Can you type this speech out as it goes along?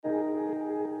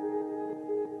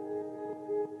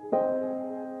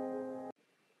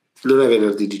Non è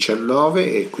venerdì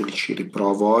 19 e quindi ci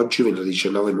riprovo oggi. Venerdì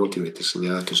 19 molti avete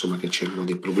segnalato insomma che c'erano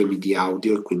dei problemi di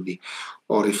audio e quindi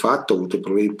ho rifatto, ho avuto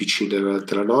problemi PC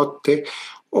durante la notte,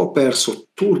 ho perso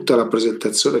tutta la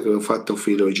presentazione che avevo fatto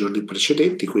fino ai giorni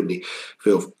precedenti, quindi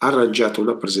avevo arrangiato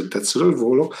una presentazione al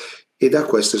volo e da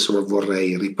questo insomma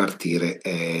vorrei ripartire.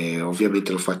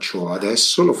 Ovviamente lo faccio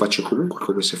adesso, lo faccio comunque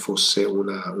come se fosse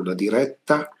una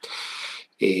diretta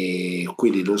e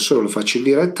quindi non solo lo faccio in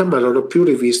diretta, ma non ho più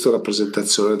rivisto la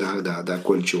presentazione da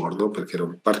quel giorno perché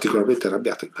ero particolarmente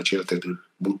arrabbiato. Immaginate di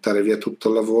buttare via tutto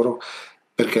il lavoro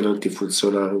perché non ti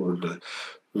funziona un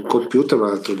computer, ma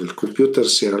l'altro il computer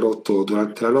si era rotto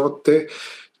durante la notte.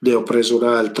 Ne ho preso un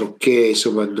altro che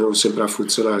insomma non sembra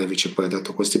funzionare, invece poi ha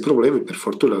dato questi problemi. Per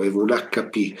fortuna avevo un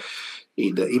HP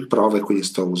in prova e quindi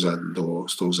sto usando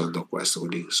questo.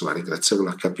 Quindi insomma ringraziamo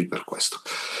l'HP per questo.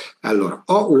 Allora,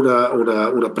 ho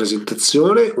una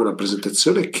presentazione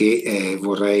che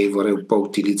vorrei un po'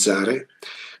 utilizzare.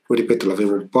 Poi ripeto,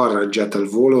 l'avevo un po' arrangiata al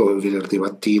volo venerdì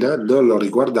mattina, non l'ho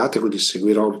riguardata, quindi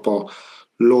seguirò un po'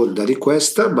 l'onda di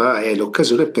questa, ma è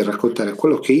l'occasione per raccontare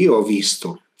quello che io ho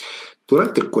visto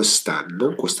durante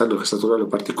quest'anno che è stato un anno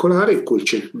particolare in cui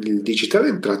il digitale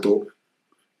è entrato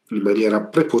in maniera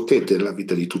prepotente nella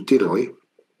vita di tutti noi,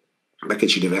 ma che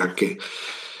ci deve anche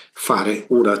fare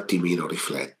un attimino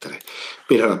riflettere.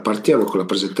 Bene, allora partiamo con la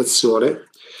presentazione.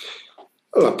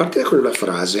 Allora, partiamo con una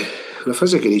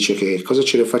frase che dice che cosa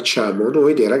ce ne facciamo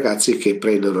noi dei ragazzi che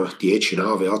prendono 10,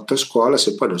 9, 8 a scuola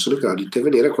se poi non sono in grado di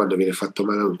intervenire quando viene fatto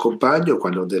male a un compagno,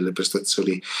 quando hanno delle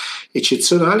prestazioni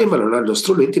eccezionali, ma non hanno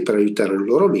strumenti per aiutare un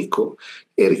loro amico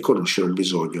e riconoscere un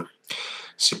bisogno.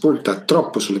 Si punta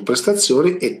troppo sulle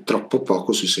prestazioni e troppo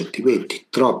poco sui sentimenti,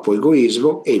 troppo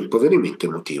egoismo e impoverimento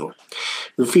emotivo.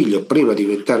 Un figlio, prima di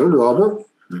diventare un uomo,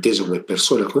 inteso come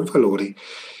persona con valori,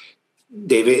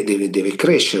 deve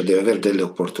crescere, deve avere delle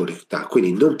opportunità,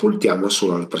 quindi non puntiamo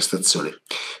solo alle prestazioni.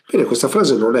 Bene, questa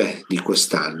frase non è di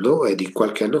quest'anno, è di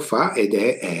qualche anno fa ed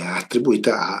è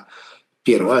attribuita a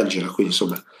Piero Angela, quindi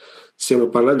insomma stiamo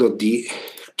parlando di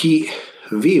chi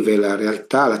vive la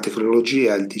realtà, la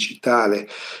tecnologia, il digitale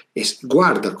e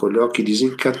guarda con occhi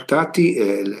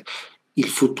disincantati il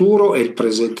futuro e il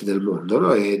presente del mondo,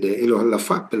 no? L'ha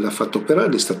fatto per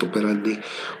anni, è stato per anni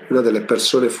una delle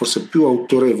persone forse più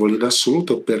autorevoli in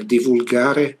assoluto per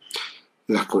divulgare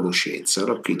la conoscenza,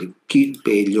 no? Quindi chi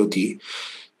meglio di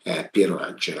Piero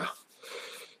Angela.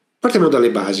 Partiamo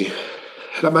dalle basi.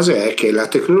 La base è che la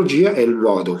tecnologia è il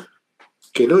modo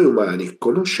che noi umani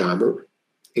conosciamo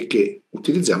e che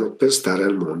utilizziamo per stare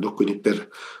al mondo, quindi per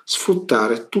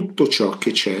sfruttare tutto ciò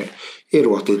che c'è e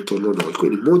ruota intorno a noi.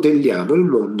 Quindi modelliamo il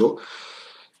mondo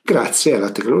grazie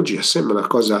alla tecnologia. Sembra una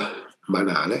cosa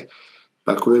banale,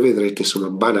 ma come vedrete, insomma,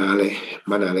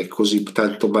 banale, così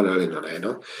tanto banale non è,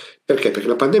 no? Perché? Perché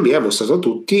la pandemia ha mostrato a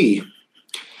tutti,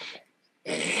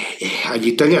 agli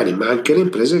italiani, ma anche alle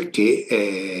imprese,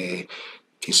 che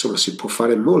insomma si può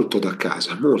fare molto da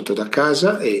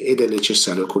casa ed è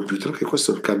necessario il computer, che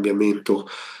questo è un cambiamento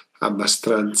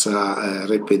abbastanza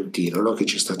repentino, no? Che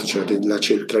c'è stato, cioè la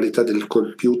centralità del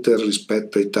computer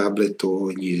rispetto ai tablet o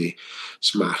agli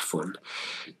smartphone.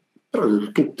 Però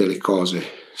non tutte le cose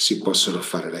si possono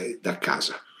fare da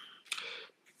casa.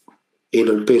 E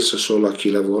non penso solo a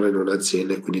chi lavora in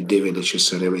un'azienda e quindi deve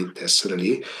necessariamente essere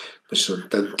lì, ma ci sono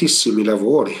tantissimi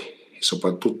lavori,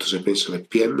 soprattutto se penso alle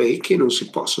PMI, che non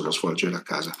si possono svolgere a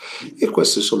casa. E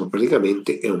questo insomma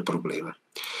praticamente è un problema.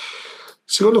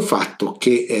 Secondo fatto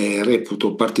che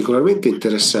reputo particolarmente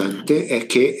interessante è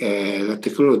che la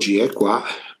tecnologia è qua,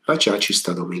 ma già ci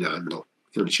sta dominando.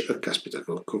 E uno dice, caspita,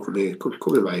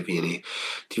 come mai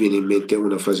ti viene in mente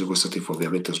una frase di questo tipo?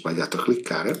 Ovviamente ho sbagliato a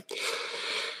cliccare.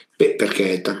 Beh,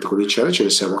 perché tanto cominciare ce ne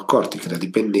siamo accorti che la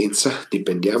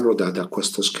dipendiamo da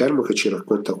questo schermo che ci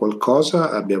racconta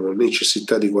qualcosa, abbiamo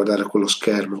necessità di guardare quello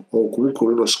schermo o comunque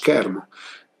uno schermo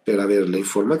per avere le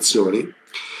informazioni,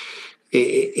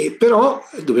 e però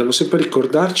dobbiamo sempre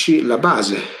ricordarci la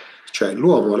base, cioè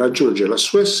l'uomo raggiunge la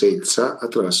sua essenza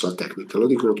attraverso la tecnica, lo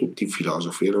dicono tutti i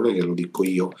filosofi, non è che lo dico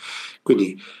io,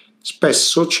 quindi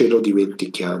spesso ce lo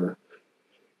dimentichiamo.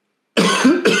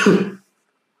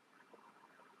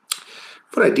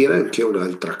 Vorrei dire anche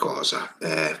un'altra cosa.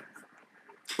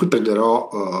 Qui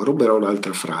ruberò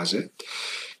un'altra frase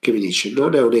che mi dice: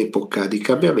 non è un'epoca di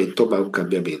cambiamento, ma un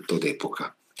cambiamento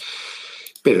d'epoca.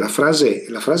 Bene, la frase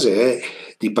è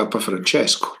di Papa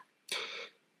Francesco.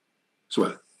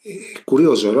 Insomma, è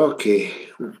curioso, no?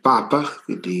 Che un Papa,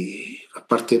 quindi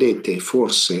appartenente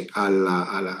forse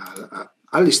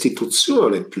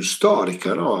all'istituzione più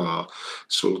storica, no?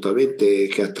 Assolutamente,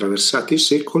 che ha attraversato i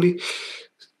secoli,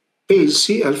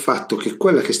 pensi al fatto che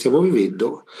quella che stiamo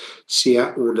vivendo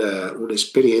sia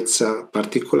un'esperienza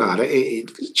particolare e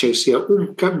ci sia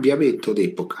un cambiamento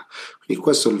d'epoca. Quindi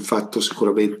questo è un fatto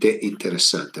sicuramente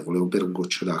interessante. Volevo bere un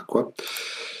goccio d'acqua.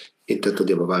 Intanto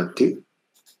andiamo avanti.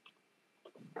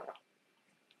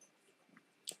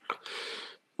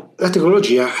 La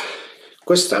tecnologia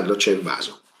quest'anno ci è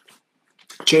invaso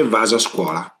a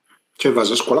scuola, ci è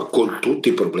invaso a scuola con tutti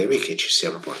i problemi che ci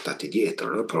siamo portati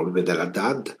dietro, no? Problemi della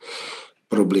DAD,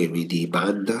 problemi di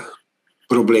banda,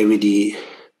 problemi di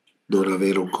non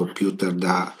avere un computer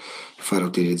da far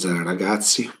utilizzare ai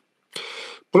ragazzi,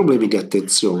 problemi di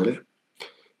attenzione,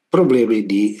 problemi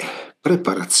di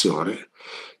preparazione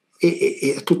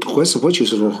e a tutto questo poi ci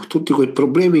sono tutti quei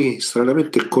problemi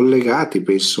stranamente collegati,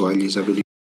 penso agli esami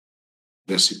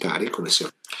universitari, come se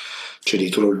c'è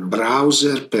dietro un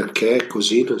browser perché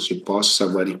così non si possa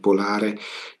manipolare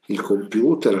il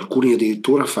computer, alcuni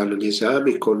addirittura fanno gli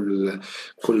esami con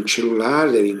il cellulare,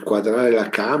 devi inquadrare la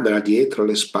camera dietro,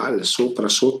 alle spalle, sopra,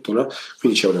 sotto, no?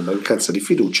 Quindi c'è una mancanza di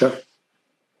fiducia,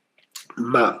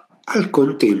 ma al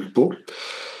contempo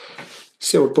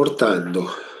stiamo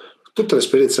portando tutta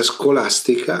l'esperienza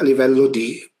scolastica a livello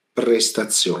di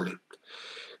prestazioni.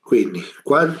 Quindi,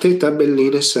 quante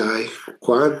tabelline sai,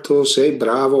 quanto sei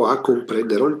bravo a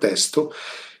comprendere un testo,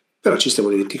 però ci stiamo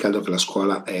dimenticando che la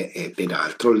scuola è ben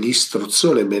altro,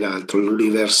 l'istruzione è ben altro,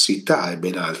 l'università è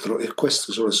ben altro e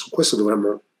questo, insomma, su questo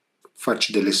dovremmo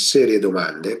farci delle serie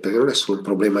domande, perché non è solo un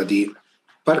problema di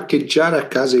parcheggiare a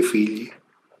casa i figli,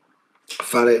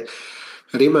 fare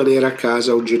rimanere a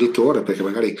casa un genitore, perché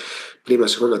magari prima,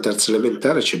 seconda, terza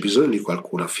elementare c'è bisogno di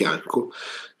qualcuno a fianco.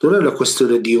 Non è una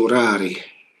questione di orari,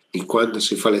 di quando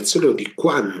si fa lezione o di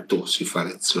quanto si fa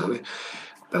lezione,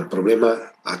 ma è un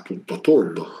problema a tutto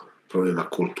tondo, un problema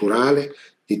culturale,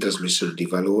 di trasmissione di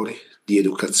valori, di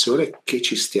educazione che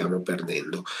ci stiamo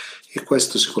perdendo. E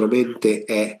questo sicuramente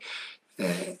è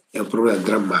un problema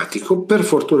drammatico. Per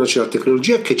fortuna c'è la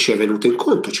tecnologia che ci è venuta in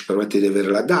conto, ci permette di avere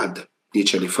la DAD.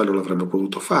 10 anni fa non l'avremmo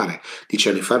potuto fare, 10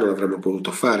 anni fa non avremmo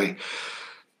potuto fare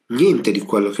niente di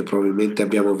quello che probabilmente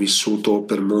abbiamo vissuto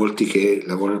per molti che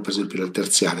lavorano per esempio nel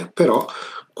terziario, però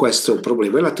questo è un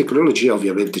problema e la tecnologia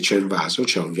ovviamente ci ha invaso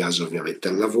ovviamente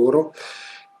il lavoro,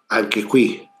 anche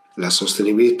qui la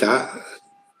sostenibilità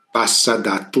passa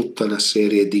da tutta una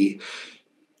serie di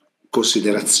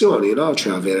considerazioni, no?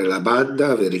 Cioè avere la banda,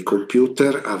 avere i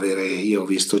computer, io ho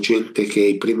visto gente che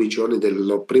i primi giorni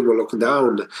del primo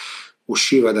lockdown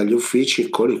usciva dagli uffici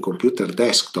con il computer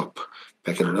desktop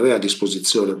perché non aveva a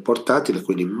disposizione un portatile,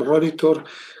 quindi monitor,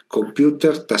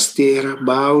 computer, tastiera,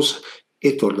 mouse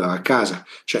e tornava a casa.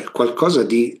 Cioè qualcosa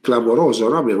di clamoroso,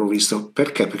 no? Abbiamo visto.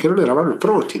 Perché? Perché non eravamo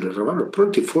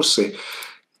pronti forse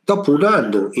dopo un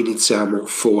anno iniziamo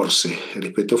forse,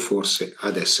 ripeto forse,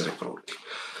 ad essere pronti.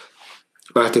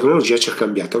 Ma la tecnologia ci ha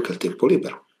cambiato anche il tempo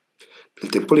libero. Il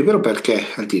tempo libero perché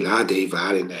al di là dei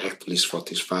vari Netflix,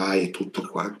 Spotify e tutto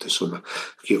quanto, insomma,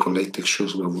 io con Late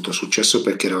Shows non ho avuto successo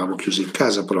perché eravamo chiusi in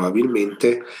casa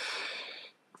probabilmente,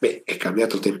 beh, è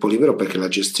cambiato il tempo libero perché la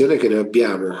gestione che noi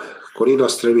abbiamo con i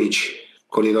nostri amici,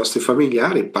 con i nostri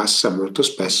familiari passa molto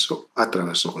spesso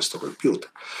attraverso questo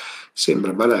computer.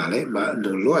 Sembra banale, ma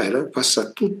non lo è, no?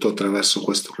 Passa tutto attraverso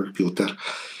questo computer,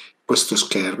 questo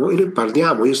schermo e noi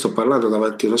parliamo, io sto parlando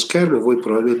davanti allo schermo, voi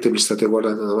probabilmente mi state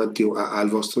guardando davanti al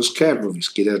vostro schermo, vi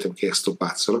chiedete che è sto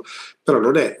pazzo, no? Però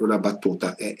non è una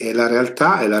battuta, è la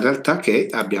realtà che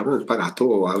abbiamo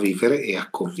imparato a vivere e a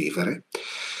convivere.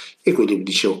 E quindi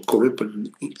dicevo, come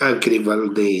anche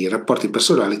nei rapporti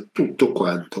personali tutto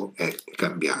quanto è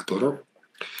cambiato, no?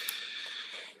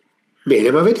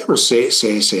 Bene, ma vediamo se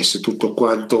tutto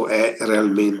quanto è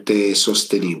realmente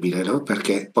sostenibile, no?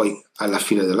 Perché poi alla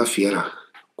fine della fiera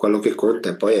quello che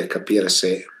conta poi è capire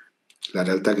se la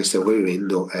realtà che stiamo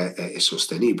vivendo è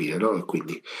sostenibile, no? E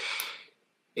quindi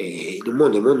in un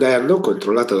mondo moderno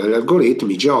controllato dagli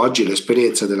algoritmi, già oggi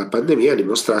l'esperienza della pandemia ha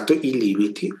dimostrato i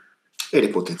limiti e le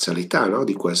potenzialità, no?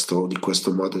 di questo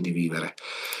modo di vivere.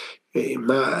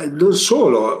 Ma non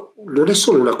è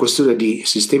solo una questione di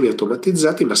sistemi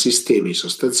automatizzati, ma sistemi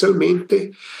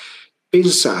sostanzialmente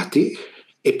pensati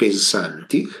e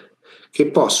pensanti che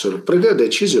possono prendere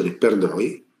decisioni per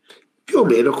noi più o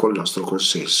meno col nostro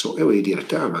consenso. E voi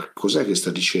direte, ah, ma cos'è che sta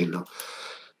dicendo?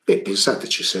 Beh,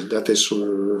 pensateci, se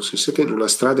siete in una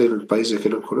strada in un paese che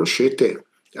non conoscete,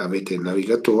 avete il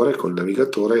navigatore, col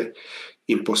navigatore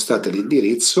impostate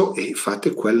l'indirizzo e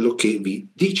fate quello che vi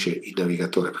dice il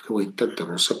navigatore, perché voi intanto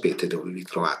non sapete dove vi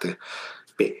trovate.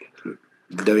 Beh,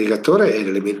 il navigatore è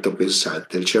l'elemento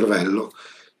pensante, il cervello,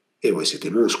 e voi siete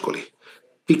i muscoli.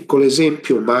 Piccolo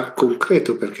esempio, ma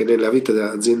concreto, perché nella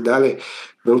vita aziendale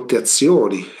Molte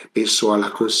azioni, penso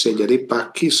alla consegna dei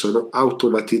pacchi, sono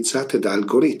automatizzate da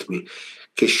algoritmi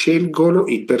che scelgono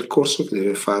il percorso che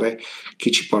deve fare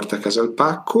chi ci porta a casa il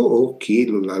pacco o chi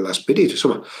l'ha spedito.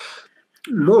 Insomma,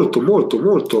 molto, molto,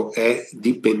 molto è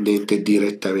dipendente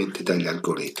direttamente dagli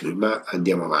algoritmi, ma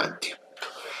andiamo avanti.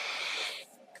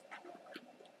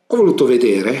 Ho voluto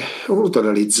vedere, ho voluto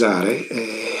analizzare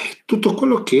tutto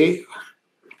quello che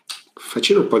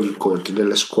facendo un po' di incontri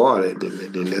nelle scuole,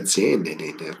 nelle aziende,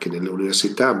 anche nelle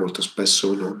università, molto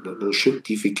spesso non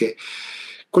scientifiche,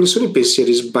 quali sono i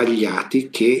pensieri sbagliati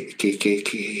che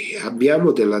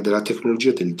abbiamo della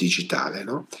tecnologia del digitale,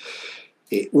 no?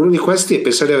 E uno di questi è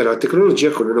pensare di avere la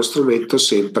tecnologia come uno strumento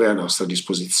sempre a nostra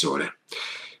disposizione.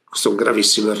 Questo è un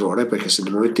gravissimo errore perché se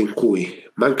nel momento in cui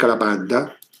manca la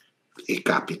banda, e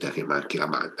capita che manchi la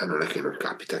banda, non è che non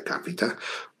capita, capita,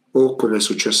 o come è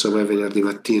successo a me venerdì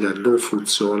mattina, non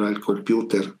funziona il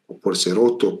computer, oppure si è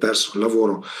rotto o perso il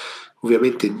lavoro,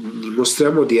 ovviamente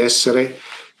dimostriamo di essere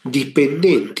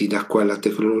dipendenti da quella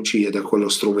tecnologia, da quello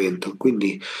strumento,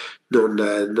 quindi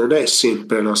non è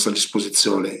sempre a nostra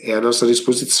disposizione, è a nostra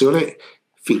disposizione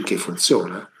finché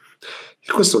funziona.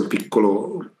 E questo è un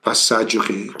piccolo passaggio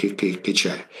che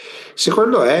c'è. Il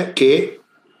secondo è che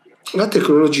la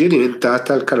tecnologia è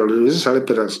diventata il canone universale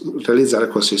per realizzare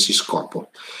qualsiasi scopo.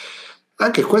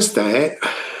 Anche questa è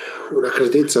una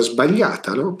credenza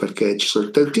sbagliata, no? Perché ci sono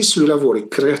tantissimi lavori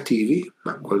creativi,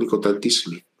 ma quando dico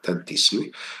tantissimi, tantissimi,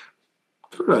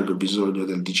 non hanno bisogno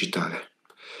del digitale.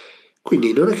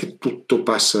 Quindi non è che tutto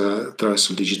passa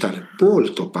attraverso il digitale,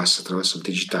 molto passa attraverso il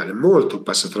digitale, molto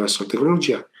passa attraverso la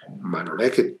tecnologia, ma non è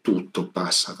che tutto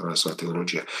passa attraverso la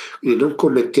tecnologia. Quindi non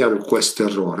commettiamo questo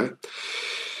errore.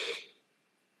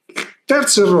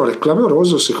 Terzo errore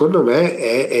clamoroso, secondo me,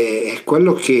 è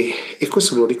quello che, e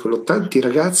questo me lo dicono tanti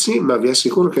ragazzi, ma vi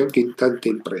assicuro che anche in tante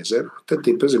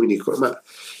imprese mi dicono, ma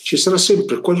ci sarà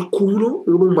sempre qualcuno,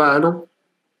 un umano,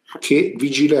 che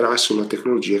vigilerà sulla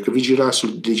tecnologia, che vigilerà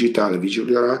sul digitale,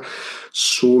 vigilerà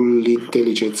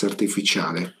sull'intelligenza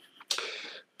artificiale.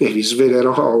 E vi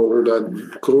svelerò una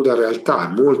cruda realtà,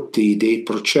 molti dei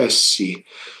processi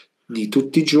di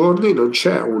tutti i giorni non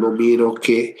c'è un omino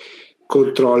che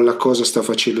controlla cosa sta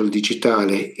facendo il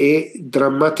digitale e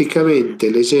drammaticamente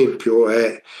l'esempio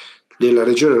è nella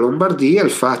regione Lombardia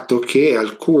il fatto che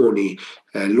alcuni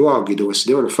luoghi dove si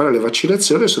devono fare le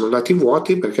vaccinazioni sono andati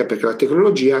vuoti perché la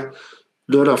tecnologia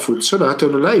non ha funzionato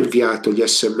e non ha inviato gli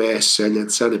SMS agli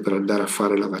anziani per andare a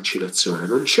fare la vaccinazione.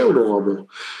 Non c'è un uomo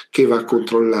che va a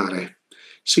controllare.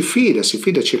 Si fida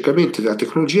ciecamente della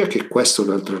tecnologia, che questo è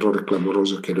un altro errore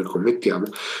clamoroso che noi commettiamo,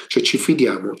 cioè ci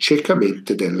fidiamo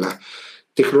ciecamente della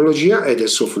tecnologia e del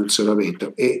suo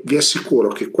funzionamento e vi assicuro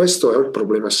che questo è un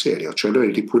problema serio, cioè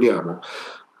noi riponiamo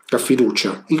la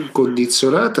fiducia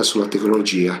incondizionata sulla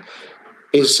tecnologia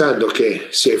pensando che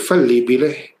sia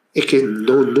infallibile e che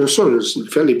non solo sia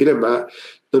infallibile ma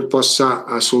non possa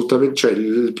assolutamente, cioè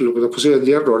la possibilità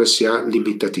di errore sia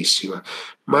limitatissima.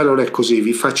 Ma non è così.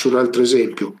 Vi faccio un altro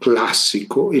esempio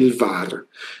classico, il VAR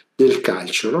nel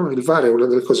calcio. No? Il VAR è una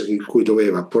delle cose in cui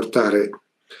doveva portare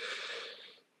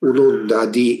un'onda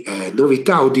di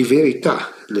novità o di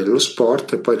verità nello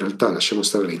sport, e poi in realtà lasciamo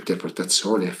stare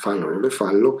l'interpretazione, fallo o non è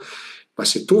fallo, ma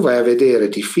se tu vai a vedere,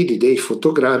 ti fidi dei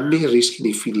fotogrammi, rischi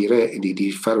di finire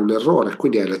di fare un errore.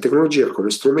 Quindi hai la tecnologia come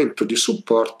strumento di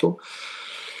supporto,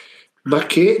 ma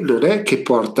che non è che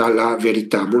porta alla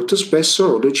verità. Molto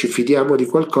spesso noi ci fidiamo di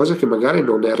qualcosa che magari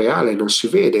non è reale, non si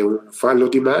vede, un fallo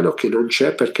di mano che non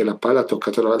c'è perché la palla ha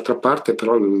toccato dall'altra parte,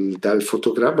 però dal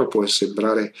fotogramma può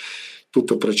sembrare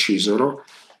tutto preciso, no?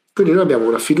 Quindi noi abbiamo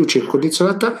una fiducia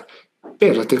incondizionata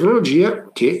per la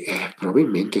tecnologia che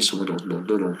probabilmente insomma,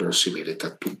 non si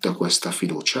merita tutta questa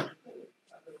fiducia.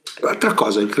 L'altra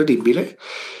cosa incredibile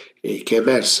che è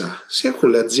emersa sia con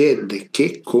le aziende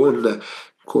che con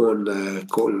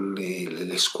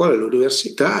le scuole e le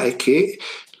università è che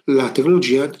la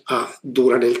tecnologia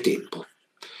dura nel tempo.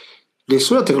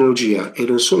 Nessuna tecnologia, e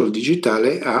non solo il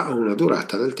digitale, ha una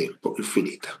durata nel tempo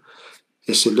infinita.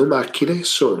 Essendo macchine,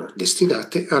 sono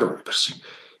destinate a rompersi.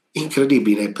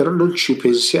 Incredibile, però non ci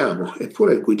pensiamo,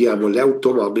 eppure guidiamo le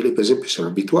automobili, per esempio siamo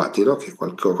abituati, no? Che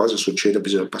qualcosa succede,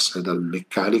 bisogna passare dal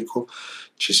meccanico,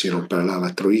 ci si rompe la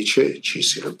lavatrice, ci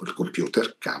si rompe il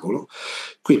computer, cavolo.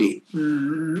 Quindi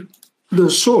non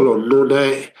solo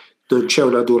non c'è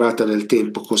una durata nel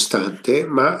tempo costante,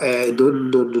 ma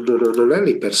non è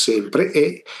lì per sempre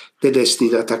ed è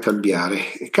destinata a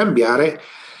cambiare. E cambiare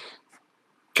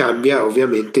cambia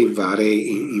ovviamente in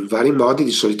vari modi,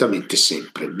 di solitamente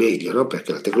sempre meglio, no?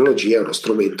 Perché la tecnologia è uno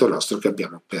strumento nostro che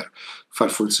abbiamo per far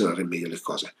funzionare meglio le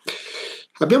cose.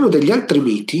 Abbiamo degli altri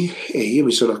miti, e io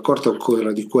mi sono accorto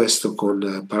ancora di questo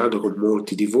parlando con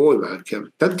molti di voi, ma anche a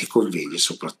tanti convegni,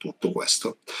 soprattutto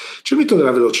questo. C'è il mito della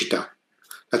velocità.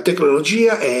 La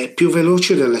tecnologia è più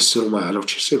veloce dell'essere umano,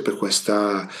 c'è sempre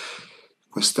questa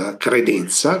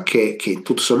credenza che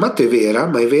tutto sommato è vera,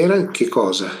 ma è vera in che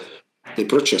cosa? Nei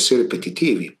processi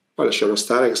ripetitivi. Poi lasciamo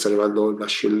stare che sta arrivando il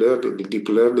machine learning, il deep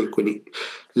learning, quindi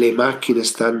le macchine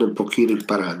stanno un pochino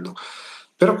imparando.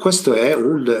 Però questo è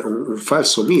un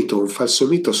falso mito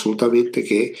assolutamente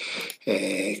che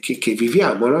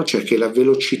viviamo, no? Cioè che la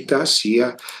velocità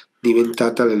sia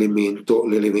diventata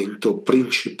l'elemento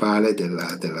principale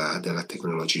della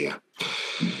tecnologia.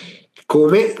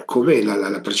 Come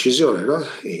la precisione, no?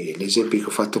 E gli esempi che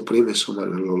ho fatto prima, insomma,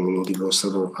 lo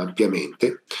dimostrano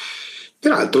ampiamente.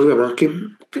 Peraltro dobbiamo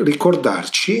anche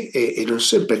ricordarci, e non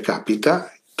sempre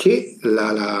capita, che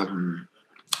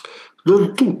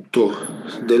non tutto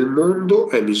nel mondo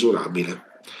è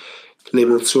misurabile. Le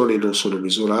emozioni non sono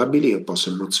misurabili, io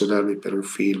posso emozionarmi per un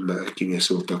film che mi è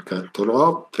seduto accanto,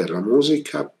 no, per la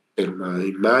musica, per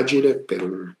un'immagine, per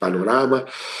un panorama,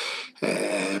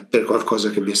 per qualcosa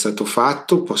che mi è stato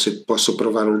fatto, posso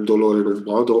provare un dolore in un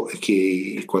modo e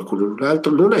che qualcuno in un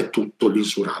altro, non è tutto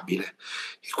misurabile.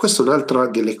 E questa è un'altra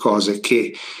delle cose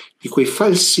di quei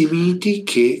falsi miti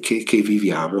che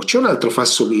viviamo. C'è un altro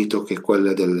falso mito che è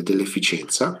quello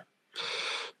dell'efficienza,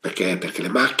 perché le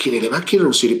macchine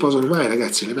non si riposano mai,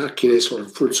 ragazzi, le macchine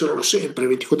funzionano sempre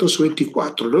 24 su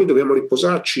 24, noi dobbiamo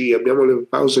riposarci, abbiamo le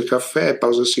pause caffè,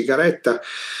 pausa sigaretta,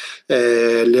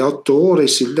 le 8 ore, i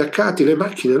sindacati, le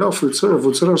macchine no,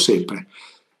 funzionano sempre.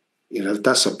 In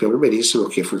realtà sappiamo benissimo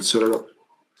che funzionano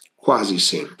quasi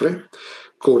sempre,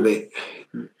 come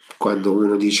quando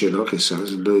uno dice no, che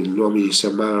gli uomini si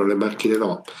ammalano, le macchine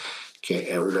no, che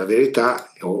è una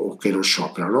verità, o che non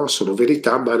scioperano, no? Sono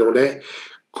verità, ma non è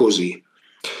così.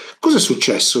 Cosa è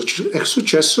successo? È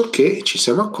successo che ci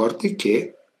siamo accorti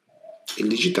che il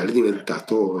digitale è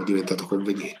diventato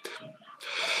conveniente.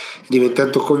 È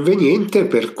diventato conveniente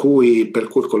per cui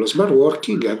con lo smart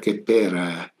working, anche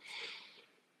per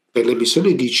le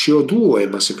emissioni di CO2,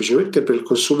 ma semplicemente per il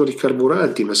consumo di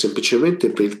carburanti, ma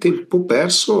semplicemente per il tempo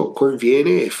perso,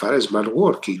 conviene fare smart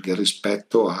working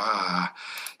rispetto a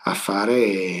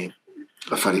fare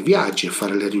i viaggi, a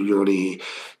fare le riunioni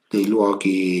nei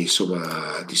luoghi,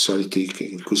 insomma, di solito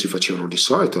in cui si facevano di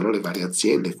solito, no? Le varie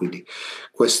aziende. Quindi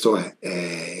questo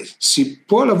si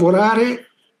può lavorare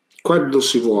quando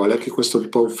si vuole, anche questo è un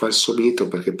po' un falso mito,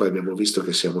 perché poi abbiamo visto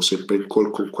che siamo sempre in call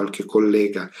con qualche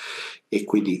collega e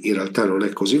quindi in realtà non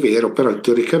è così vero, però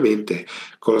teoricamente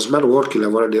con lo smart working,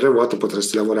 lavorando in remoto,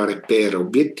 potresti lavorare per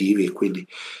obiettivi e quindi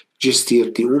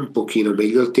gestirti un pochino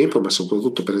meglio il tempo, ma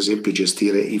soprattutto per esempio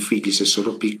gestire i figli se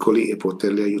sono piccoli e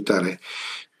poterli aiutare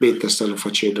mentre stanno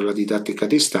facendo la didattica a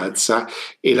distanza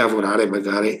e lavorare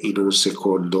magari in un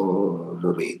secondo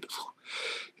momento.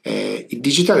 Il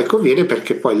digitale conviene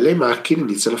perché poi le macchine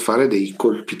iniziano a fare dei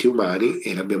compiti umani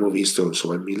e l'abbiamo visto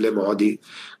insomma in mille modi,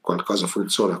 qualcosa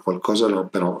funziona, qualcosa no,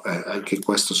 però anche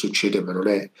questo succede, ma non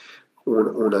è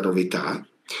una novità.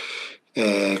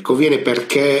 Conviene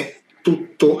perché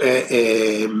tutto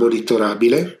è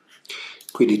monitorabile,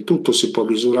 quindi tutto si può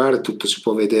misurare, tutto si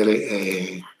può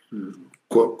vedere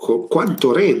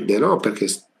quanto rende, no? Perché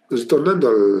ritornando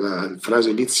alla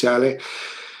frase iniziale,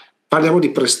 parliamo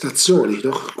di prestazioni,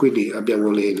 no? Quindi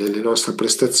abbiamo le nostre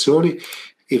prestazioni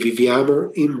e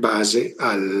viviamo in base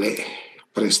alle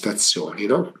prestazioni,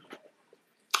 no?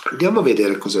 Andiamo a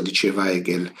vedere cosa diceva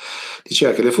Hegel.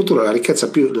 Diceva che nel futuro la ricchezza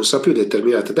non sarà più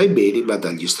determinata dai beni ma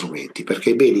dagli strumenti, perché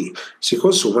i beni si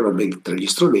consumano mentre gli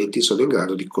strumenti sono in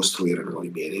grado di costruire nuovi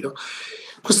beni. No?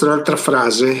 Questa è un'altra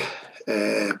frase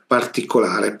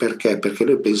particolare, perché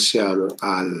noi pensiamo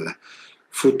al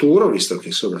futuro, visto che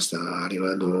insomma sta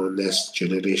arrivando Next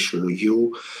Generation EU,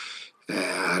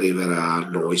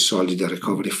 arriveranno i soldi del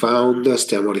Recovery Fund,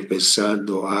 stiamo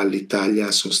ripensando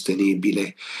all'Italia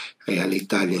sostenibile e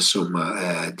all'Italia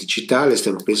insomma digitale,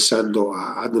 stiamo pensando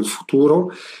ad un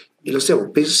futuro e lo stiamo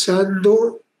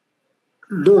pensando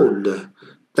non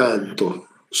tanto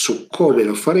su come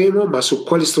lo faremo, ma su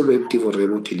quali strumenti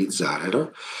vorremmo utilizzare,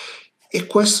 no? E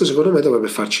questo secondo me dovrebbe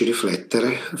farci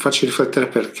riflettere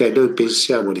perché noi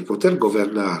pensiamo di poter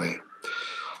governare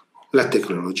la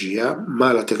tecnologia,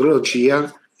 ma la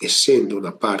tecnologia, essendo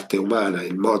una parte umana,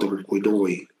 il modo in cui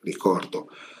noi, ricordo,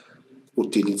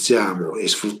 utilizziamo e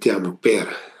sfruttiamo per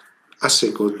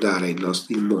assecondare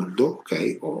il mondo,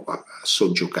 ok? O a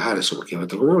soggiocare, insomma,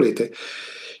 chiamatelo come volete,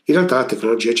 in realtà la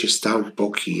tecnologia ci sta un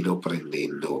pochino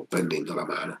prendendo la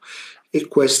mano. E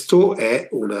questo è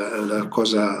una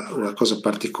cosa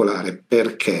particolare.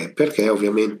 Perché? Perché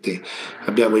ovviamente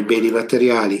abbiamo i beni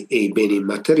materiali e i beni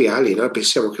immateriali, noi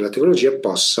pensiamo che la tecnologia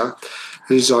possa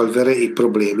risolvere i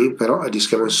problemi, però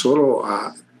rischiamo solo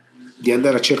di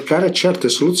andare a cercare certe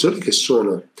soluzioni che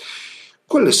sono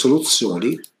quelle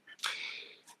soluzioni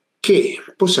che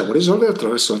possiamo risolvere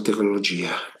attraverso la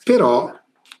tecnologia. Però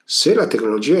se la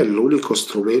tecnologia è l'unico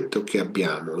strumento che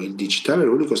abbiamo, il digitale è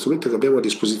l'unico strumento che abbiamo a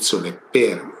disposizione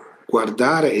per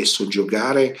guardare e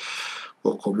soggiogare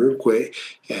o comunque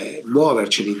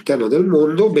muoverci all'interno del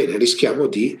mondo, bene, rischiamo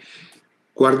di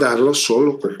guardarlo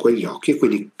solo con quegli occhi e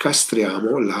quindi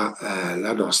castriamo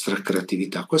la nostra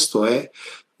creatività. Questo è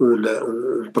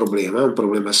un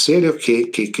problema serio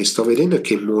che sto vedendo e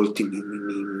che molti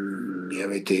mi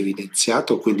avete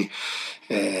evidenziato, quindi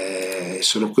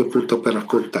sono qui appunto per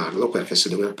raccontarlo, perché se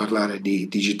dobbiamo parlare di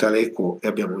digitale equo e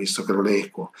abbiamo visto che non è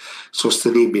equo,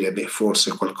 sostenibile, beh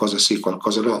forse qualcosa sì,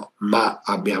 qualcosa no, ma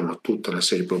abbiamo tutta una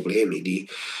serie di problemi di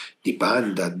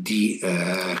banda, di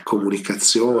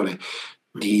comunicazione,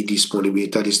 di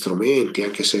disponibilità di strumenti,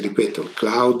 anche se ripeto, il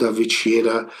cloud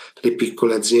avvicina le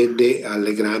piccole aziende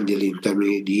alle grandi in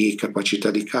termini di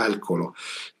capacità di calcolo.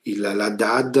 La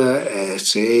DAD,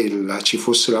 se ci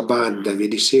fosse la banda e via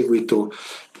di seguito,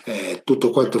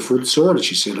 tutto quanto funziona,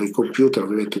 ci siano i computer,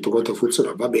 ovviamente tutto quanto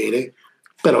funziona, va bene,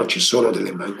 però ci sono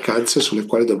delle mancanze sulle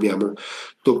quali dobbiamo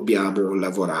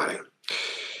lavorare.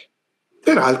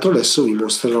 Peraltro adesso vi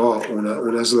mostrerò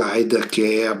una slide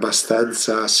che è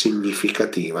abbastanza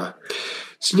significativa.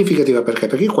 Significativa perché?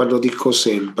 Perché io quando dico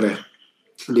sempre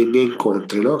nei miei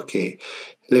incontri, no, che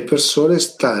le persone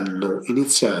stanno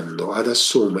iniziando ad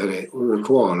assumere un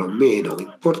ruolo meno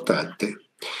importante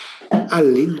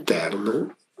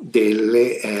all'interno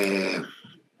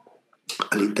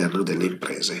all'interno delle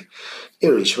imprese. E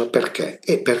uno dice, ma perché?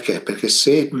 E perché? Perché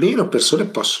se meno persone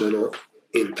possono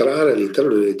entrare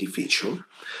all'interno dell'edificio,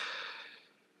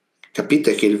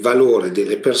 capite che il valore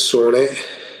delle persone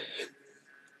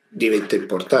diventa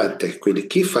importante. Quindi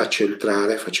chi faccio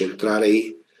entrare? Faccio entrare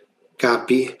i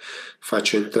capi,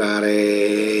 faccio entrare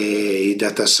i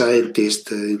data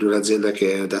scientist in un'azienda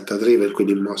che è data driven,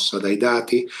 quindi mossa dai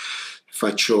dati,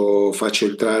 faccio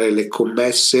entrare le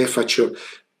commesse,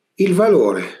 il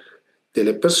valore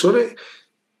delle persone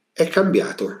è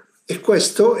cambiato e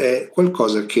questo è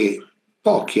qualcosa che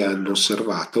pochi hanno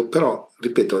osservato, però,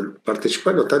 ripeto,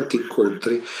 partecipando a tanti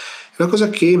incontri, è una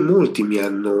cosa che molti mi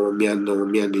hanno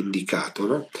indicato,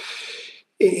 no?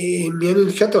 E mi hanno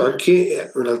indicato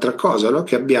anche un'altra cosa, no?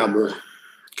 Che abbiamo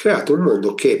creato un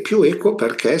mondo che è più equo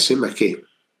perché sembra che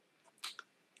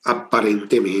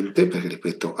apparentemente, perché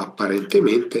ripeto,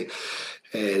 apparentemente,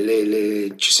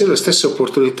 ci siano le stesse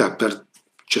opportunità per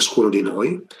ciascuno di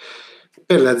noi,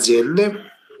 per le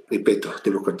aziende, ripeto,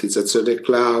 democratizzazione del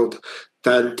cloud,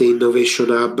 tante innovation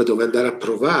hub dove andare a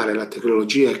provare la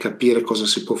tecnologia e capire cosa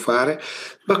si può fare,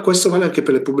 ma questo vale anche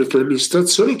per le pubbliche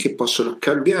amministrazioni che possono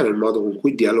cambiare il modo con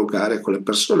cui dialogare con le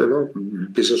persone, no?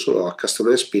 Penso solo a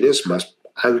customer experience, ma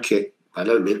anche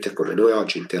banalmente come noi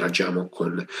oggi interagiamo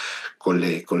con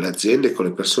le aziende, con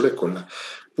le persone, con la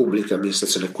pubblica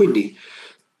amministrazione. Quindi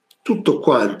tutto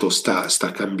quanto sta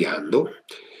cambiando,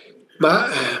 ma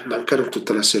mancano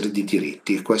tutta una serie di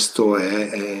diritti. Questo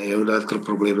è un altro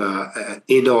problema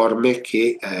enorme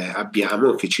che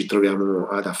abbiamo e che ci troviamo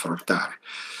ad affrontare.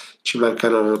 Ci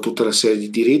mancano tutta una serie di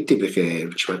diritti perché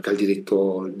ci manca il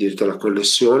diritto alla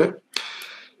connessione,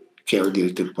 che è un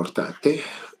diritto importante,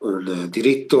 un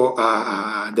diritto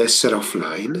ad essere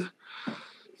offline,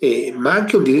 ma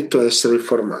anche un diritto ad essere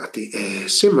informati.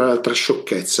 Sembra un'altra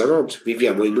sciocchezza, no?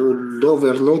 Viviamo in un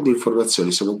overload di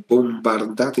informazioni, siamo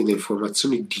bombardati da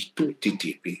informazioni di tutti i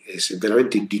tipi,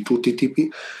 veramente di tutti i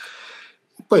tipi.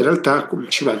 Poi in realtà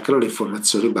ci mancano le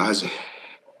informazioni base.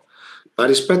 Ma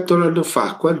rispetto a un anno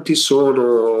fa, quanti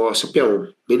sono,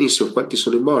 sappiamo benissimo quanti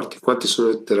sono i morti, quanti sono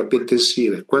le terapie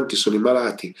intensive, quanti sono i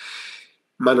malati,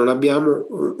 ma non abbiamo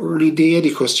un'idea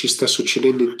di cosa ci sta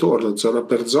succedendo intorno, zona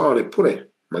per zona, eppure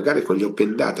magari con gli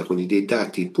open data, quindi dei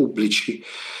dati pubblici,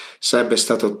 sarebbe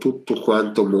stato tutto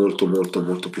quanto molto, molto,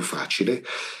 molto più facile.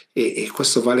 E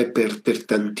questo vale per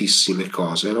tantissime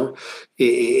cose, no?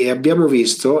 E abbiamo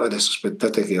visto, adesso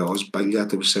aspettate che ho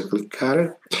sbagliato, mi sa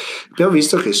cliccare, abbiamo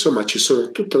visto che insomma ci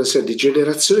sono tutta una serie di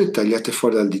generazioni tagliate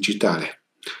fuori dal digitale.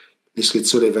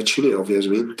 L'iscrizione ai vaccini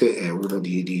ovviamente è uno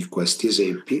di questi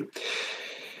esempi.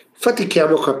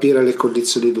 Fatichiamo a capire le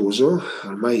condizioni d'uso,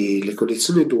 ormai le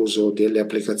condizioni d'uso delle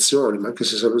applicazioni, ma anche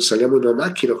se saliamo in una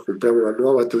macchina o compriamo una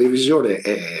nuova televisione,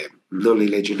 non li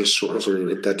legge nessuno, sono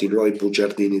diventati i nuovi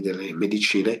bugiardini delle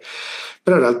medicine,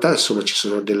 però in realtà insomma ci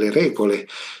sono delle regole,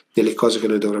 delle cose che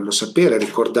noi dovremmo sapere,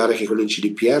 ricordare che con il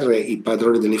GDPR i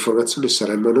padroni delle informazioni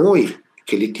saremmo noi,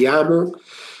 che li diamo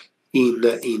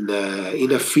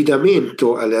in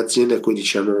affidamento alle aziende a cui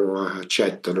diciamo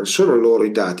accettano. Sono loro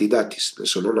i dati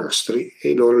sono nostri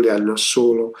e loro li hanno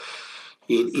solo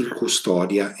in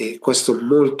custodia e questo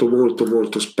molto molto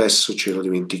molto spesso ce lo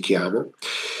dimentichiamo.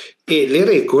 E le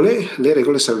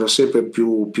regole saranno sempre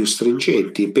più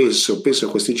stringenti. Penso a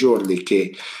questi giorni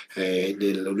che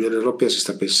nell'Unione Europea si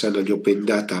sta pensando agli open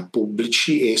data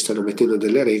pubblici e stanno mettendo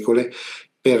delle regole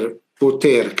per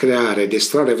poter creare ed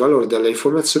estrarre valore dalle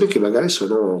informazioni che magari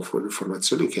sono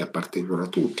informazioni che appartengono a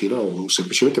tutti, no? O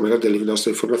semplicemente magari delle nostre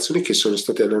informazioni che sono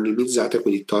state anonimizzate,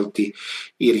 quindi tolti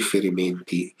i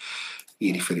riferimenti,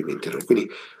 a noi. Quindi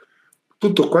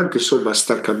tutto quanto insomma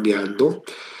sta cambiando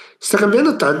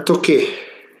tanto che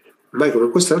mai come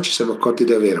quest'anno ci siamo accorti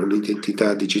di avere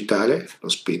un'identità digitale, lo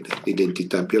SPID,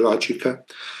 l'identità biologica,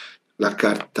 la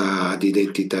carta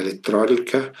d'identità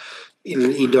elettronica,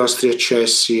 i nostri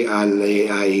accessi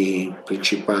ai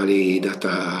principali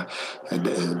data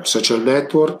social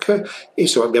network, e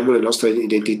insomma abbiamo le nostre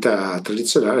identità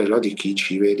tradizionali, no? Di chi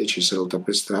ci vede, ci saluta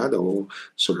per strada o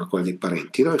insomma quella dei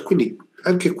parenti, no? E quindi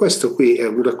anche questo qui è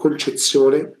una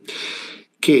concezione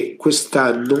che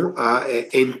quest'anno è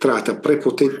entrata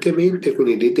prepotentemente,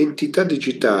 quindi l'identità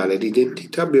digitale,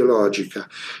 l'identità biologica,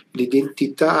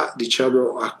 l'identità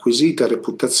diciamo acquisita,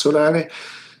 reputazionale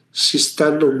si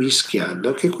stanno mischiando.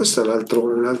 Anche questa è un'altra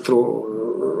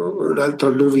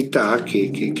novità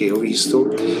che ho visto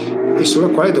e sulla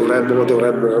quale dovremmo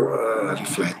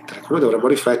riflettere. Come dovremmo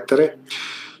riflettere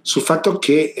sul fatto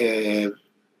che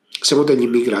siamo degli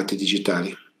immigrati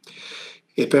digitali.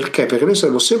 E perché? Perché noi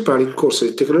siamo sempre alla rincorsa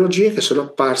di tecnologie che sono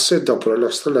apparse dopo la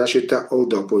nostra nascita o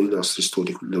dopo i nostri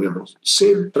studi. Quindi dobbiamo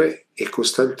sempre e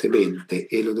costantemente,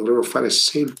 e lo dovremo fare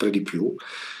sempre di più,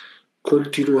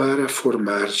 continuare a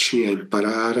formarci, a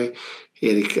imparare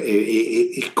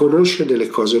e conoscere delle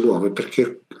cose nuove,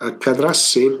 perché accadrà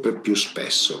sempre più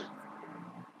spesso.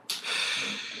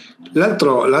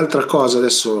 L'altra cosa,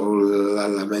 adesso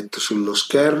la metto sullo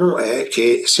schermo, è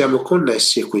che siamo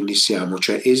connessi e quindi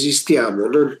cioè esistiamo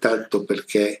non tanto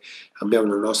perché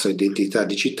abbiamo la nostra identità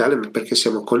digitale, ma perché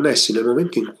siamo connessi. Nel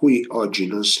momento in cui oggi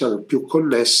non siamo più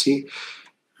connessi,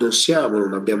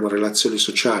 non abbiamo relazioni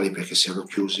sociali perché siamo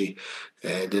chiusi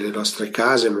nelle nostre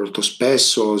case molto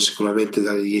spesso, sicuramente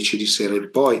dalle 10 di sera in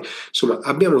poi. Insomma,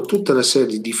 abbiamo tutta una serie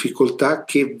di difficoltà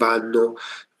che vanno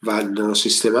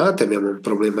sistemate, abbiamo un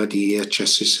problema di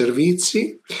accesso ai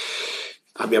servizi,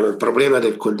 abbiamo un problema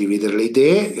del condividere le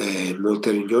idee, molte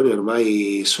riunioni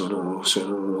ormai sono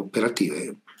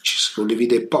operative, ci si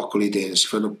condivide poco le idee, si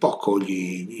fanno poco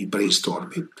i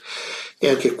brainstorming e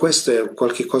anche questo è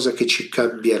qualche cosa che ci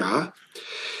cambierà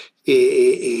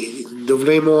e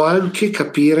dovremo anche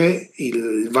capire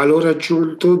il valore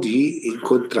aggiunto di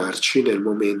incontrarci nel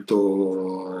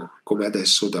momento come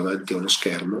adesso davanti a uno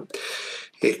schermo.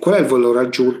 E qual è il valore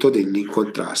aggiunto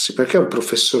dell'incontrarsi? Perché un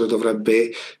professore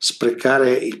dovrebbe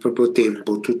sprecare il proprio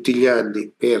tempo tutti gli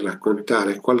anni per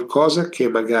raccontare qualcosa che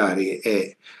magari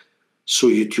è su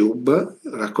YouTube,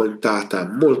 raccontata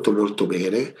molto molto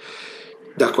bene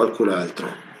da qualcun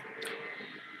altro?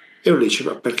 E uno dice,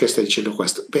 ma perché stai dicendo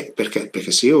questo? Beh, perché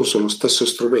se io uso lo stesso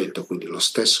strumento, quindi lo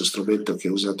stesso strumento che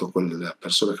ha usato quella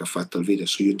persona che ha fatto il video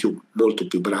su YouTube, molto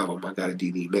più bravo magari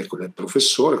di me come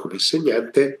professore, come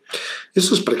insegnante, io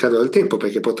sto sprecando del tempo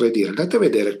perché potrei dire, andate a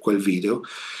vedere quel video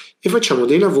e facciamo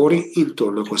dei lavori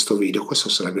intorno a questo video. Questo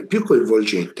sarebbe più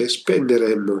coinvolgente,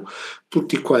 spenderemmo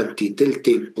tutti quanti del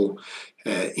tempo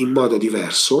in modo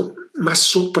diverso, ma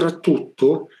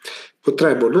soprattutto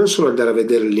potremmo non solo andare a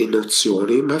vedere le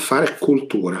nozioni, ma fare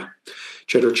cultura.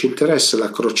 Cioè non ci interessa la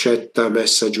crocetta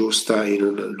messa giusta in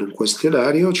un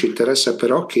questionario, ci interessa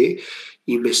però che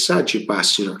i messaggi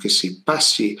passino, che si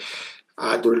passi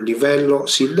ad un livello,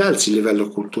 si innalzi il livello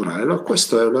culturale. No?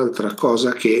 Questa è un'altra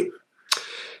cosa che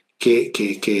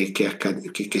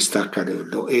sta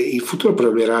accadendo e il futuro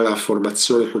premierà la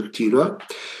formazione continua,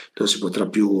 non si potrà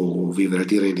più vivere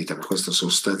di rendita, ma questo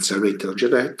sostanzialmente l'ho già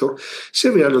detto,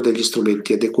 serviranno degli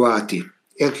strumenti adeguati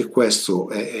e anche questo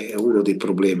è uno dei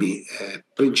problemi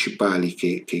principali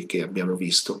che abbiamo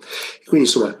visto. Quindi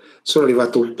insomma sono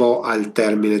arrivato un po' al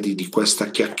termine di questa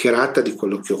chiacchierata di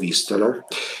quello che ho visto, no?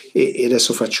 E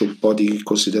adesso faccio un po' di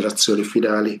considerazioni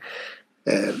finali.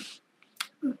 Eh,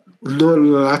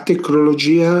 la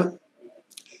tecnologia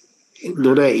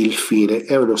non è il fine,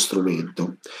 è uno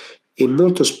strumento e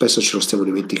molto spesso ce lo stiamo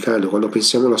dimenticando quando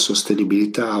pensiamo alla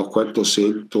sostenibilità o quando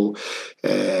sento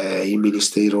il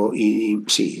ministero,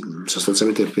 sì,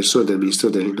 sostanzialmente le persone del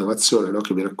Ministero dell'Innovazione, no,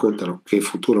 che mi raccontano che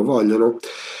futuro vogliono.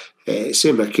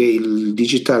 Sembra che il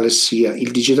digitale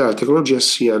e la tecnologia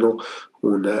siano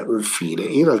un fine,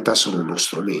 in realtà sono uno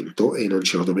strumento e non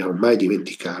ce lo dobbiamo mai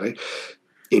dimenticare.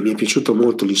 E mi è piaciuto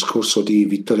molto il discorso di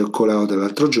Vittorio Colao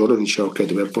dell'altro giorno, diceva ok,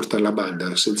 dobbiamo portare la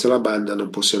banda, senza la banda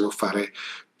non possiamo fare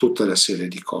tutta una serie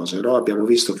di cose, no? Abbiamo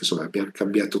visto che insomma abbiamo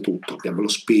cambiato tutto, abbiamo lo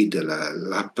SPID,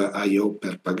 l'app IO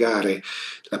per pagare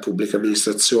la pubblica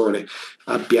amministrazione,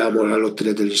 abbiamo la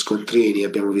lotteria degli scontrini,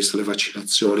 abbiamo visto le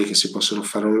vaccinazioni che si possono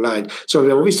fare online, insomma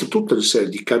abbiamo visto tutta una serie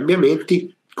di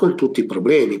cambiamenti con tutti i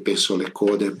problemi, penso alle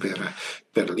code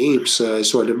per l'INPS,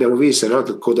 insomma ne abbiamo viste, no?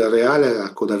 Da coda reale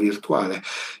alla coda virtuale.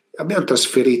 Abbiamo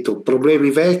trasferito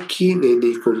problemi vecchi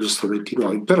con gli strumenti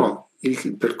nuovi, però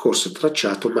il percorso è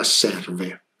tracciato, ma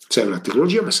serve la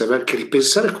tecnologia, ma serve anche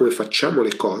ripensare come facciamo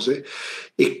le cose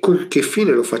e con che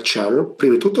fine lo facciamo,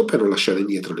 prima di tutto per non lasciare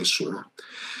indietro nessuno.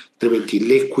 Altrimenti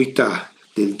l'equità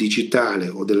del digitale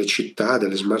o delle città,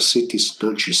 delle smart cities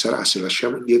non ci sarà se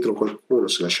lasciamo indietro qualcuno,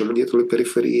 se lasciamo indietro le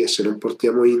periferie, se non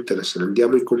portiamo internet, se non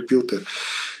diamo i computer,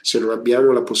 se non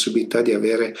abbiamo la possibilità di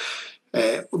avere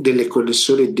delle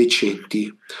connessioni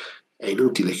decenti. È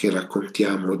inutile che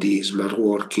raccontiamo di smart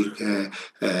working,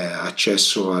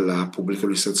 accesso alla pubblica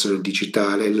amministrazione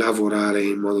digitale, lavorare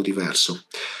in modo diverso.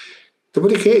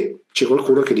 Dopodiché c'è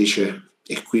qualcuno che dice,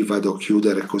 e qui vado a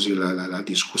chiudere così la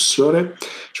discussione,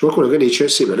 c'è qualcuno che dice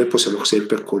sì, ma noi possiamo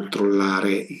sempre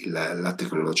controllare la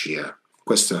tecnologia.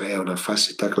 Questa è una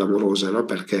falsità clamorosa, no?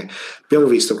 Perché abbiamo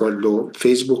visto quando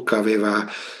Facebook aveva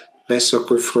messo a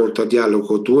confronto, a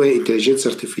dialogo due intelligenze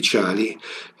artificiali,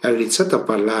 hanno iniziato a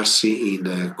parlarsi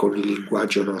con il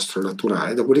linguaggio nostro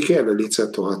naturale, dopodiché hanno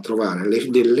iniziato a trovare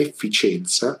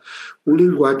nell'efficienza un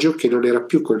linguaggio che non era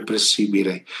più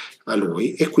comprensibile a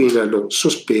noi e quindi hanno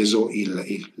sospeso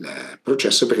il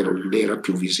processo perché non era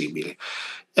più visibile.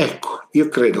 Ecco, io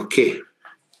credo che,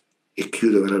 e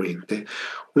chiudo veramente,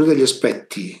 uno degli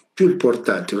aspetti più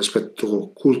importanti, un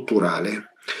aspetto culturale,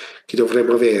 che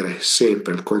dovremmo avere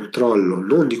sempre il controllo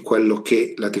non di quello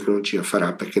che la tecnologia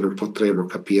farà, perché non potremo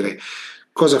capire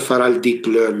cosa farà il deep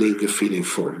learning fino in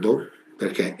fondo,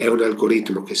 perché è un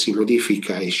algoritmo che si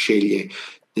modifica e sceglie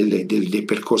dei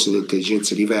percorsi di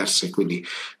intelligenze diverse, quindi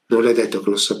non è detto che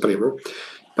lo sapremo,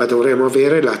 ma dovremo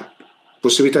avere la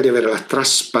possibilità di avere la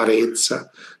trasparenza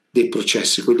dei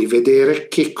processi, quindi vedere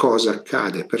che cosa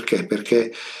accade, perché?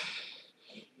 Perché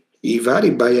i vari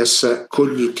bias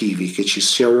cognitivi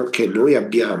che noi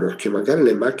abbiamo, che magari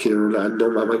le macchine non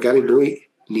hanno, ma magari noi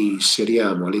li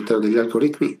inseriamo all'interno degli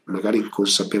algoritmi, magari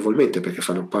inconsapevolmente, perché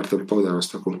fanno parte un po' della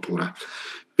nostra cultura.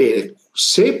 Bene,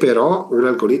 se però un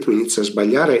algoritmo inizia a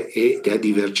sbagliare ed è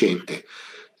divergente,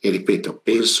 e ripeto,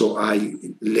 penso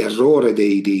all'errore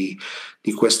di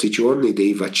questi giorni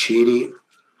dei vaccini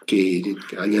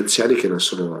agli anziani che non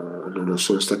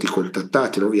sono stati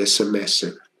contattati, no, via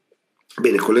SMS.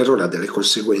 Bene, quell'errore ha delle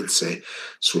conseguenze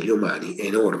sugli umani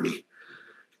enormi,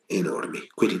 enormi.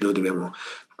 Quindi noi dobbiamo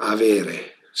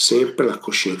avere sempre la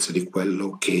coscienza di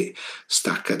quello che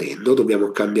sta accadendo,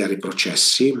 dobbiamo cambiare i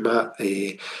processi, ma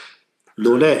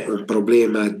non è un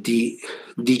problema di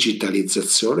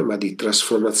digitalizzazione, ma di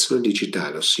trasformazione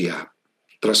digitale, ossia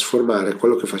trasformare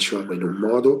quello che facevamo in un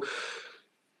modo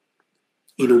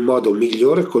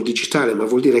migliore col digitale, ma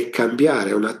vuol dire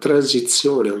cambiare, una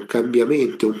transizione, un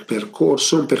cambiamento, un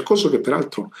percorso che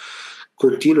peraltro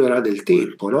continuerà nel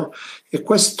tempo, no? E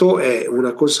questo è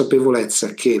una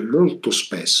consapevolezza che molto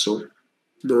spesso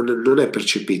non è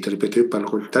percepita, ripeto, io parlo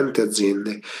con tante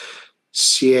aziende,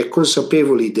 si è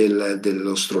consapevoli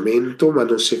dello strumento, ma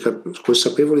non si è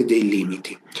consapevoli dei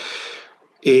limiti.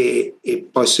 E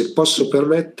poi, se posso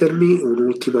permettermi,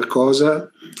 un'ultima cosa,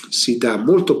 si dà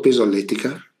molto peso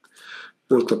all'etica,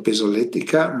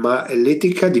 ma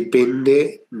l'etica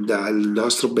dipende dal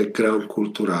nostro background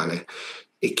culturale.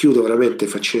 E chiudo veramente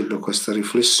facendo questa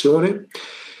riflessione.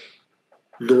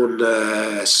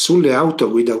 Sulle auto a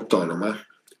guida autonoma,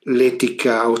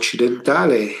 l'etica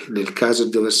occidentale, nel caso di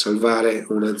dover salvare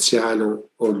un anziano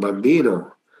o un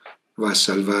bambino, va a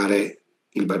salvare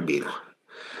il bambino.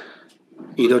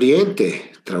 In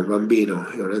Oriente, tra un bambino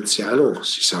e un anziano,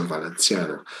 si salva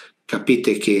l'anziano.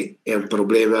 Capite che è un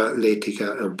problema,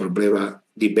 l'etica è un problema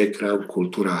di background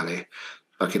culturale,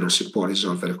 ma che non si può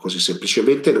risolvere così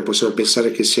semplicemente. Non possiamo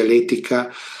pensare che sia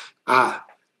l'etica a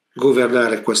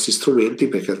governare questi strumenti,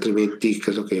 perché altrimenti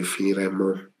credo che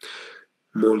finiremmo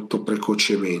molto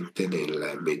precocemente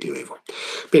nel Medioevo.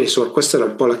 Bene, insomma, questa era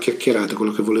un po' la chiacchierata,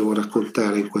 quello che volevo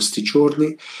raccontare in questi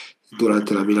giorni.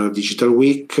 durante la Milano Digital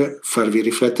Week, farvi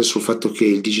riflettere sul fatto che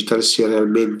il digitale sia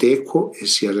realmente equo e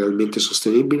sia realmente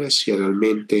sostenibile, sia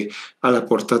realmente alla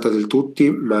portata di tutti,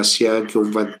 ma sia anche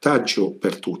un vantaggio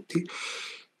per tutti.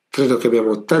 Credo che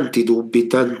abbiamo tanti dubbi,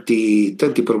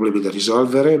 tanti problemi da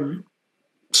risolvere.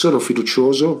 Sono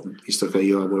fiducioso, visto che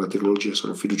io amo la tecnologia,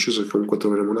 sono fiducioso che comunque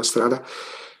troveremo una strada,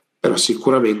 però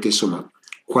sicuramente, insomma,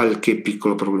 qualche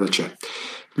piccolo problema c'è.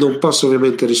 Non posso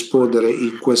ovviamente rispondere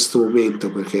in questo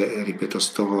momento perché, ripeto,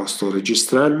 sto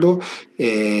registrando.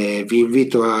 Vi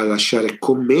invito a lasciare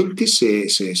commenti se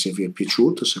vi è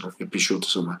piaciuto, se non vi è piaciuto,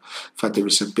 insomma, fatemi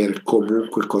sapere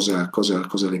comunque cosa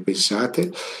ne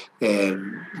pensate.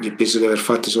 Io penso di aver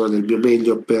fatto, insomma, del mio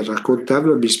meglio per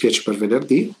raccontarlo. Mi spiace per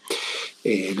venerdì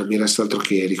e non mi resta altro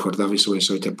che ricordarvi, insomma, i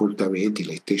soliti appuntamenti,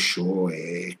 late show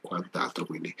e quant'altro.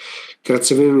 Quindi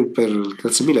grazie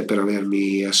mille per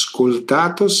avermi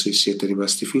ascoltato, se siete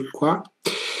rimasti fin qua.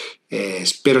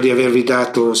 Spero di avervi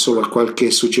dato, insomma, qualche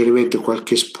suggerimento,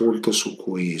 qualche spunto su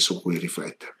cui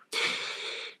riflettere.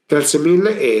 Grazie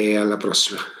mille e alla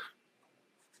prossima.